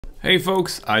Hey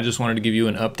folks, I just wanted to give you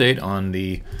an update on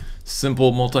the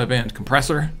Simple Multiband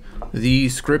compressor. The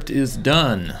script is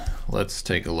done. Let's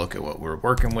take a look at what we're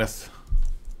working with.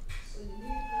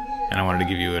 And I wanted to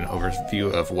give you an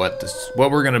overview of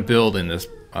what we're going to build in this,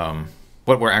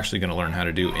 what we're actually going to learn how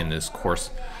to do in this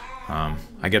course.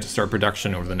 I get to start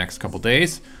production over the next couple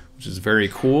days, which is very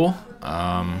cool.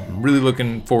 I'm really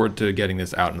looking forward to getting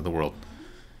this out into the world.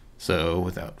 So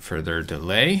without further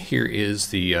delay, here is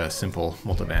the Simple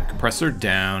Multiband compressor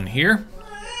down here.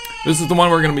 This is the one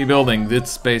we're going to be building.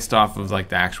 It's based off of like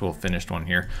the actual finished one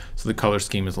here. So the color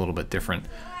scheme is a little bit different.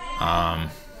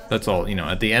 That's all, you know,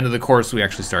 at the end of the course, we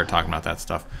actually start talking about that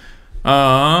stuff.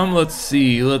 Let's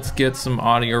see, let's get some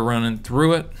audio running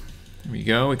through it. There we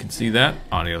go, we can see that.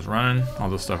 Audio's running, all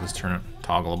this stuff is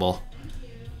toggleable,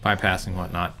 bypassing,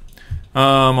 whatnot.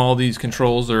 All these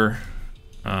controls are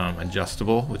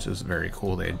adjustable, which is very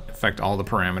cool. They affect all the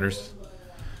parameters.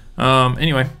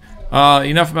 Anyway,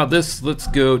 enough about this. Let's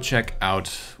go check out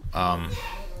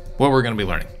what we're going to be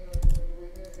learning.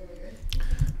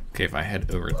 Okay, if I head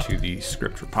over to the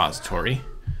script repository,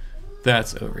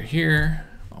 that's over here.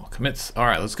 All commits. All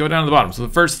right, let's go down to the bottom. So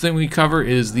the first thing we cover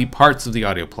is the parts of the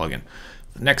audio plugin.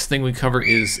 The next thing we cover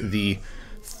is the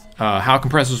how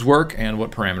compressors work and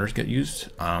what parameters get used.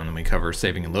 Then we cover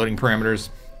saving and loading parameters.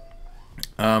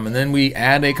 And then we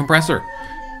add a compressor.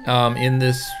 In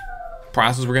this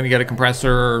process, we're going to get a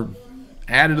compressor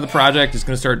added to the project. It's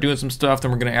going to start doing some stuff.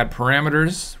 Then we're going to add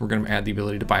parameters. We're going to add the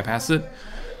ability to bypass it.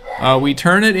 We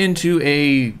turn it into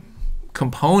a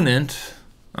component,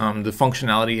 the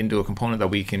functionality into a component that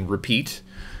we can repeat.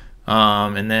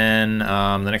 And then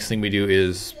the next thing we do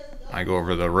is I go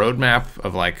over the roadmap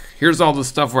of like, here's all the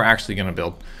stuff we're actually going to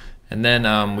build. And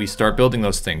then we start building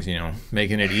those things, you know,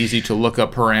 making it easy to look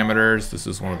up parameters. This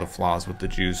is one of the flaws with the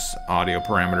Juice audio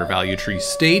parameter value tree.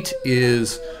 State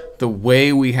is the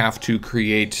way we have to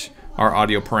create our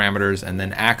audio parameters and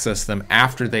then access them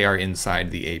after they are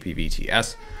inside the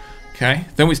APVTS. Okay,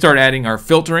 then we start adding our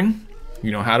filtering.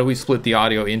 You know, how do we split the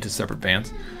audio into separate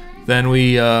bands? Then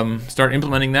we start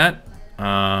implementing that. We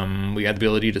add the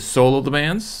ability to solo the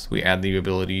bands. We add the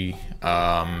ability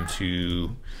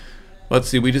to... Let's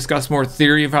see, we discuss more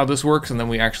theory of how this works, and then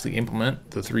we actually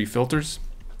implement the 3 filters.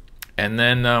 And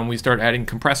then we start adding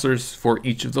compressors for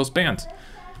each of those bands.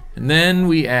 And then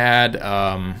we add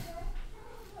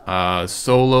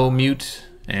solo, mute,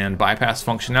 and bypass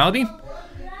functionality.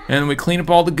 And we clean up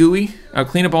all the GUI,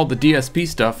 clean up all the DSP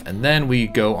stuff, and then we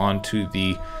go on to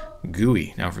the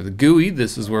GUI. Now for the GUI,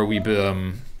 this is where we build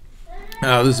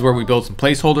some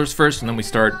placeholders first, and then we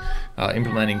start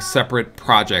implementing separate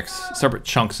projects, separate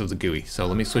chunks of the GUI. So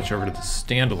let me switch over to the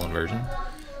standalone version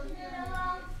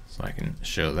so I can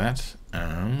show that.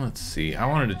 Let's see, I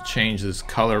wanted to change this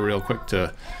color real quick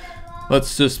to,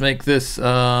 let's just make this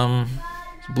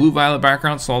blue-violet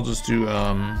background, so I'll just do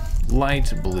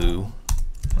light blue,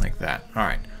 like that. All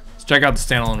right, let's check out the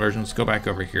standalone version. Let's go back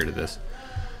over here to this.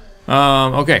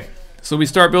 Okay, so we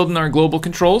start building our global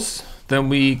controls. Then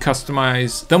we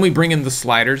customize, then we bring in the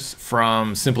sliders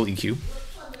from SimpleEQ.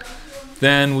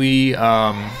 Then we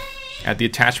add the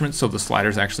attachments so the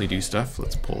sliders actually do stuff.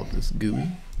 Let's pull up this GUI.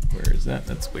 Where is that?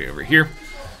 That's way over here.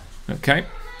 Okay.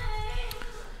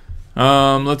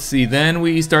 Let's see, then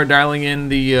we start dialing in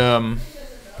the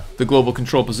global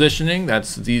control positioning.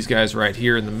 That's these guys right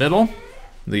here in the middle.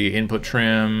 The input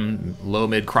trim, low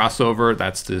mid crossover,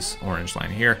 that's this orange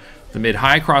line here. The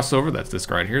mid-high crossover, that's this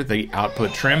guy right here, the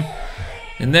output trim.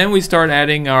 And then we start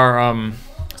adding our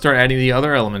the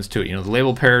other elements to it, you know, the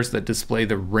label pairs that display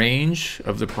the range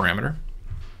of the parameter.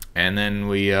 And then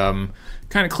we kind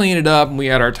of clean it up and we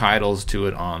add our titles to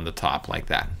it on the top like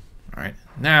that. All right,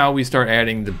 now we start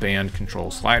adding the band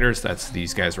control sliders, that's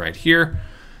these guys right here.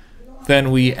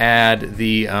 Then we add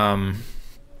the,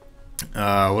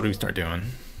 what do we start doing?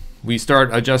 We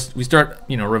start,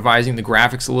 you know, revising the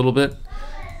graphics a little bit.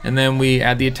 And then we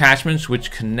add the attachments which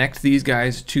connect these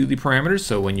guys to the parameters.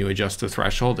 So when you adjust the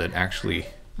threshold, it actually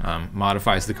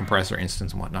modifies the compressor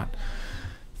instance and whatnot.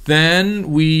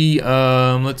 Then we,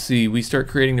 let's see, we start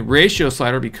creating the ratio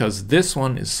slider because this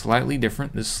one is slightly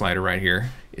different. This slider right here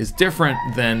is different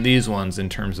than these ones in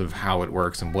terms of how it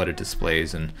works and what it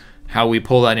displays and how we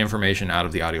pull that information out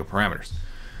of the audio parameters.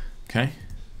 Okay,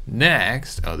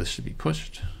 next, oh, this should be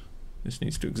pushed. This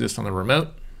needs to exist on the remote.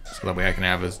 So that way I can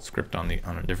have a script on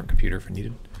a different computer if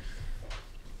needed.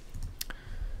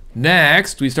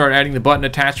 Next, we start adding the button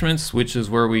attachments, which is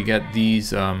where we get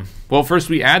these, well, first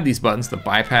we add these buttons, the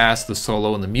bypass, the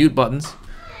solo, and the mute buttons.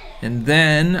 And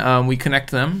then we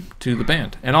connect them to the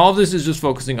band. And all of this is just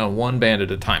focusing on one band at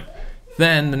a time.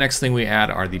 Then the next thing we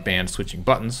add are the band switching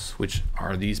buttons, which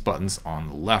are these buttons on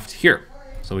the left here.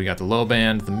 So we got the low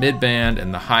band, the mid band,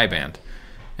 and the high band.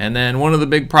 And then one of the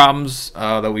big problems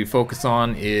that we focus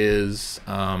on is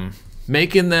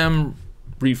making them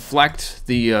reflect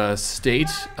the state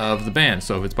of the band.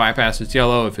 So if it's bypassed, it's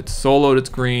yellow. If it's soloed, it's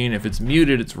green. If it's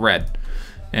muted, it's red.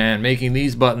 And making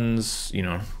these buttons,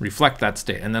 reflect that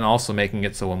state. And then also making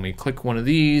it so when we click one of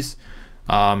these,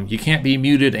 you can't be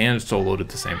muted and soloed at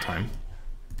the same time.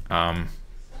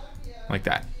 Like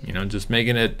that, just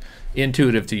making it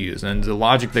intuitive to use, and the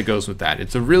logic that goes with that.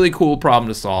 It's a really cool problem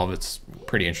to solve. It's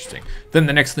pretty interesting. Then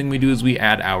the next thing we do is we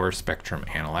add our spectrum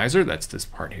analyzer. That's this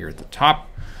part here at the top.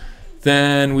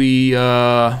 Then we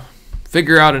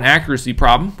figure out an accuracy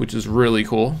problem, which is really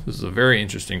cool. This is a very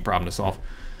interesting problem to solve.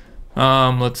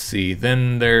 Let's see.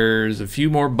 Then there's a few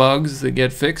more bugs that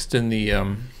get fixed in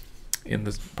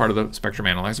this part of the spectrum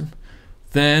analyzer.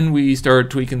 Then we start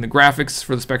tweaking the graphics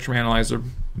for the spectrum analyzer,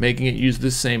 making it use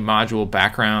this same module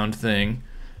background thing.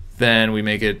 Then we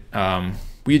make it,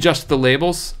 we adjust the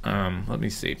labels. Let me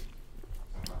see.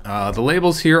 The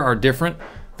labels here are different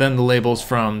than the labels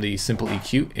from the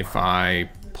SimpleEQ. If I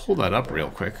pull that up real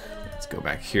quick, let's go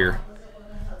back here,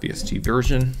 VST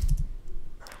version.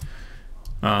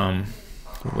 We'll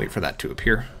wait for that to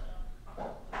appear.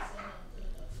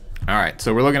 All right,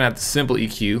 so we're looking at the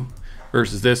SimpleEQ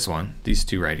versus this one, these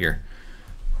two right here.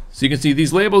 So you can see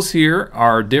these labels here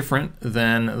are different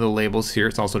than the labels here.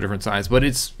 It's also a different size, but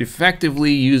it's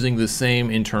effectively using the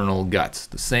same internal guts.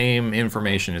 The same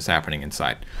information is happening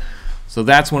inside. So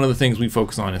that's one of the things we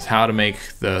focus on, is how to make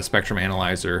the spectrum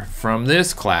analyzer from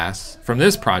this class, from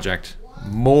this project,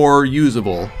 more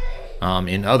usable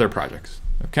in other projects.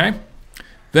 Okay?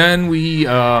 Then we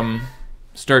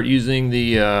start using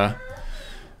the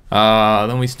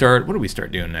then we start, what do we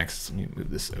start doing next? Let me move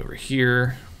this over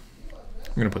here.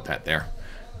 I'm gonna put that there.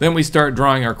 Then we start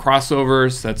drawing our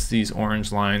crossovers. That's these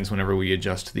orange lines whenever we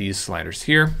adjust these sliders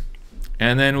here.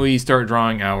 And then we start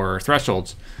drawing our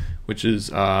thresholds, which is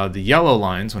the yellow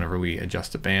lines whenever we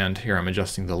adjust a band. Here I'm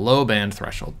adjusting the low band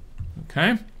threshold.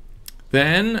 Okay.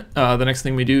 Then the next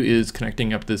thing we do is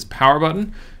connecting up this power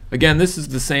button. Again, this is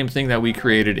the same thing that we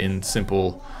created in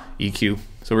SimpleEQ.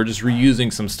 So we're just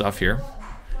reusing some stuff here.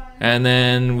 And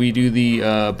then we do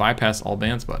the bypass all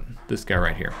bands button, this guy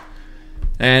right here.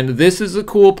 And this is a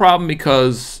cool problem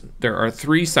because there are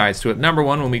three sides to it. Number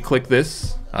one, when we click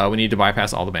this, we need to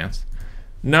bypass all the bands.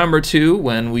 Number two,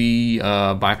 when we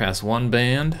bypass one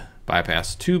band,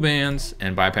 bypass two bands,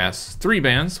 and bypass three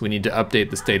bands, we need to update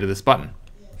the state of this button.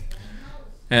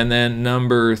 And then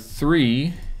number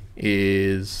three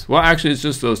is, well, actually it's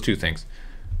just those two things.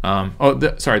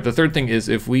 Sorry, the third thing is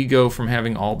if we go from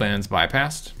having all bands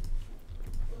bypassed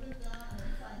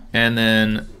and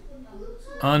then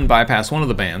unbypass one of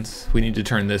the bands, we need to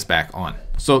turn this back on.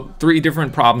 So three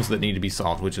different problems that need to be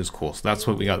solved, which is cool. So that's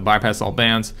what we got: bypass all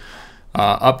bands,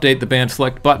 update the band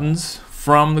select buttons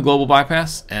from the global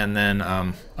bypass, and then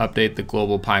update the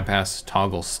global bypass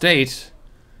toggle state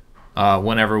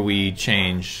whenever we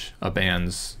change a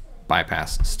band's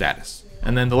bypass status.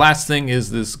 And then the last thing is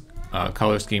this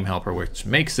color scheme helper, which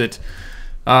makes it,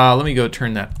 let me go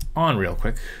turn that on real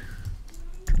quick.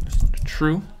 Turn this on to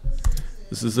true.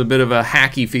 This is a bit of a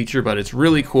hacky feature, but it's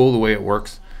really cool the way it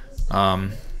works.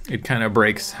 It kind of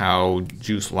breaks how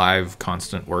Juice Live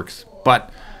constant works,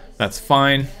 but that's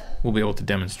fine. We'll be able to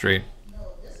demonstrate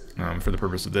for the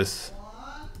purpose of this.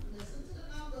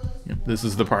 Yep, this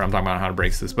is the part I'm talking about, how to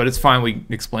break this, but it's fine. We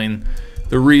explain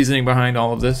the reasoning behind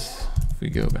all of this. If we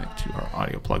go back to our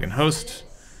audio plugin host,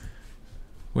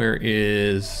 where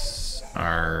is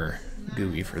our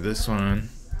GUI for this one?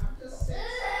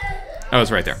 Oh, it's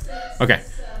right there. Okay,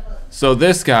 so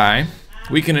this guy,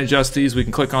 we can adjust these. We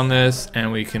can click on this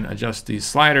and we can adjust these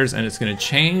sliders, and it's going to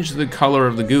change the color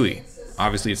of the GUI.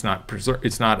 Obviously, it's not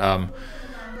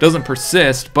doesn't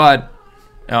persist, but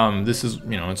this is,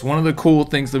 it's one of the cool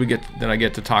things that I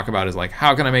get to talk about, is like,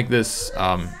 how can I make this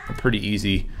a pretty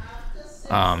easy,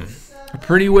 a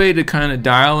pretty way to kind of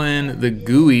dial in the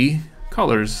GUI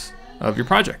colors of your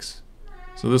projects.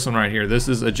 So this one right here, this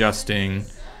is adjusting.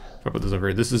 If I put this over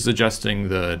here, this is adjusting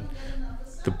the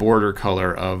border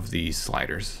color of the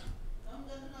sliders.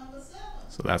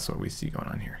 So that's what we see going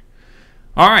on here.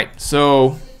 All right,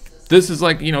 so this is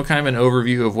like, kind of an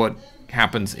overview of what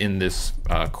happens in this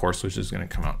course, which is going to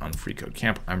come out on Free Code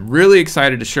Camp. I'm really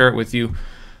excited to share it with you.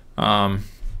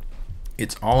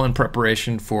 It's all in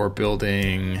preparation for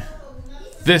building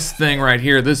this thing right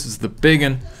here. This is the big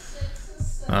one.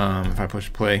 If I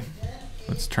push play,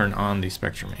 let's turn on the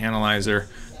spectrum analyzer.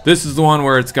 This is the one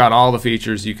where it's got all the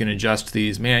features. You can adjust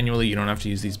these manually. You don't have to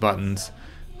use these buttons.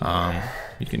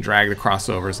 You can drag the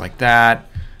crossovers like that.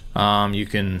 You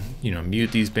can,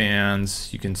 mute these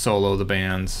bands. You can solo the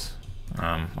bands.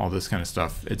 All this kind of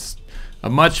stuff. It's a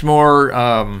much more,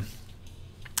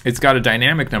 it's got a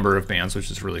dynamic number of bands, which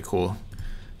is really cool.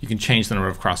 You can change the number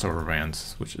of crossover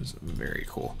bands, which is very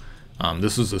cool.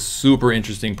 This was a super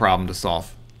interesting problem to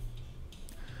solve.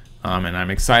 And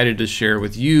I'm excited to share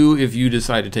with you, if you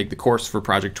decide to take the course for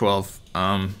Project 12,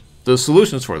 the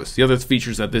solutions for this. The other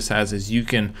features that this has is you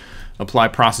can apply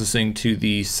processing to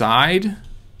the side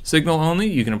signal only,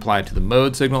 you can apply it to the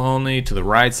mode signal only, to the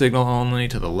right signal only,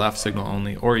 to the left signal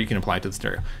only, or you can apply it to the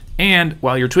stereo. And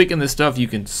while you're tweaking this stuff, you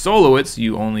can solo it so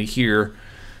you only hear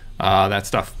that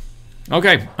stuff.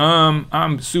 Okay,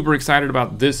 I'm super excited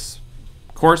about this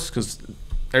course because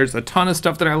there's a ton of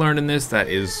stuff that I learned in this that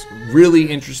is really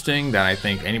interesting, that I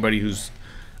think anybody who's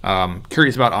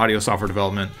curious about audio software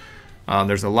development,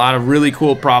 there's a lot of really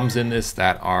cool problems in this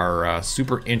that are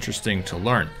super interesting to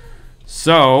learn.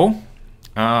 So,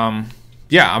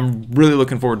 yeah, I'm really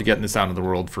looking forward to getting this out into the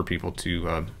world for people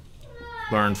to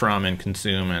learn from and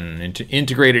consume and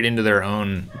integrate it into their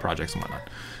own projects and whatnot.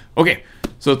 Okay,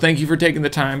 so thank you for taking the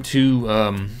time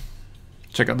to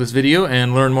check out this video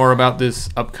and learn more about this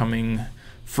upcoming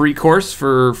free course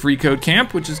for Free Code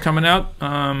Camp, which is coming out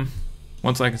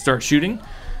once I can start shooting.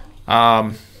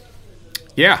 Yeah,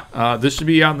 this should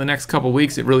be out in the next couple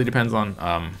weeks. It really depends on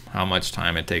how much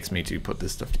time it takes me to put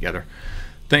this stuff together.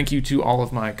 Thank you to all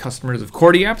of my customers of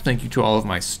CordiApp. Thank you to all of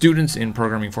my students in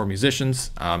Programming for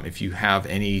Musicians. If you have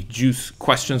any juice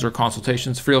questions or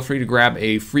consultations, feel free to grab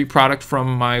a free product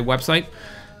from my website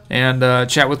and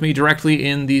chat with me directly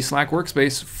in the Slack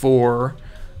workspace for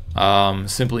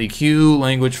Simple EQ,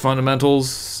 Language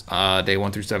Fundamentals, Day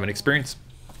 1 through 7 experience.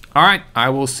 All right, I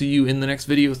will see you in the next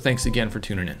video. Thanks again for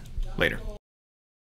tuning in. Later.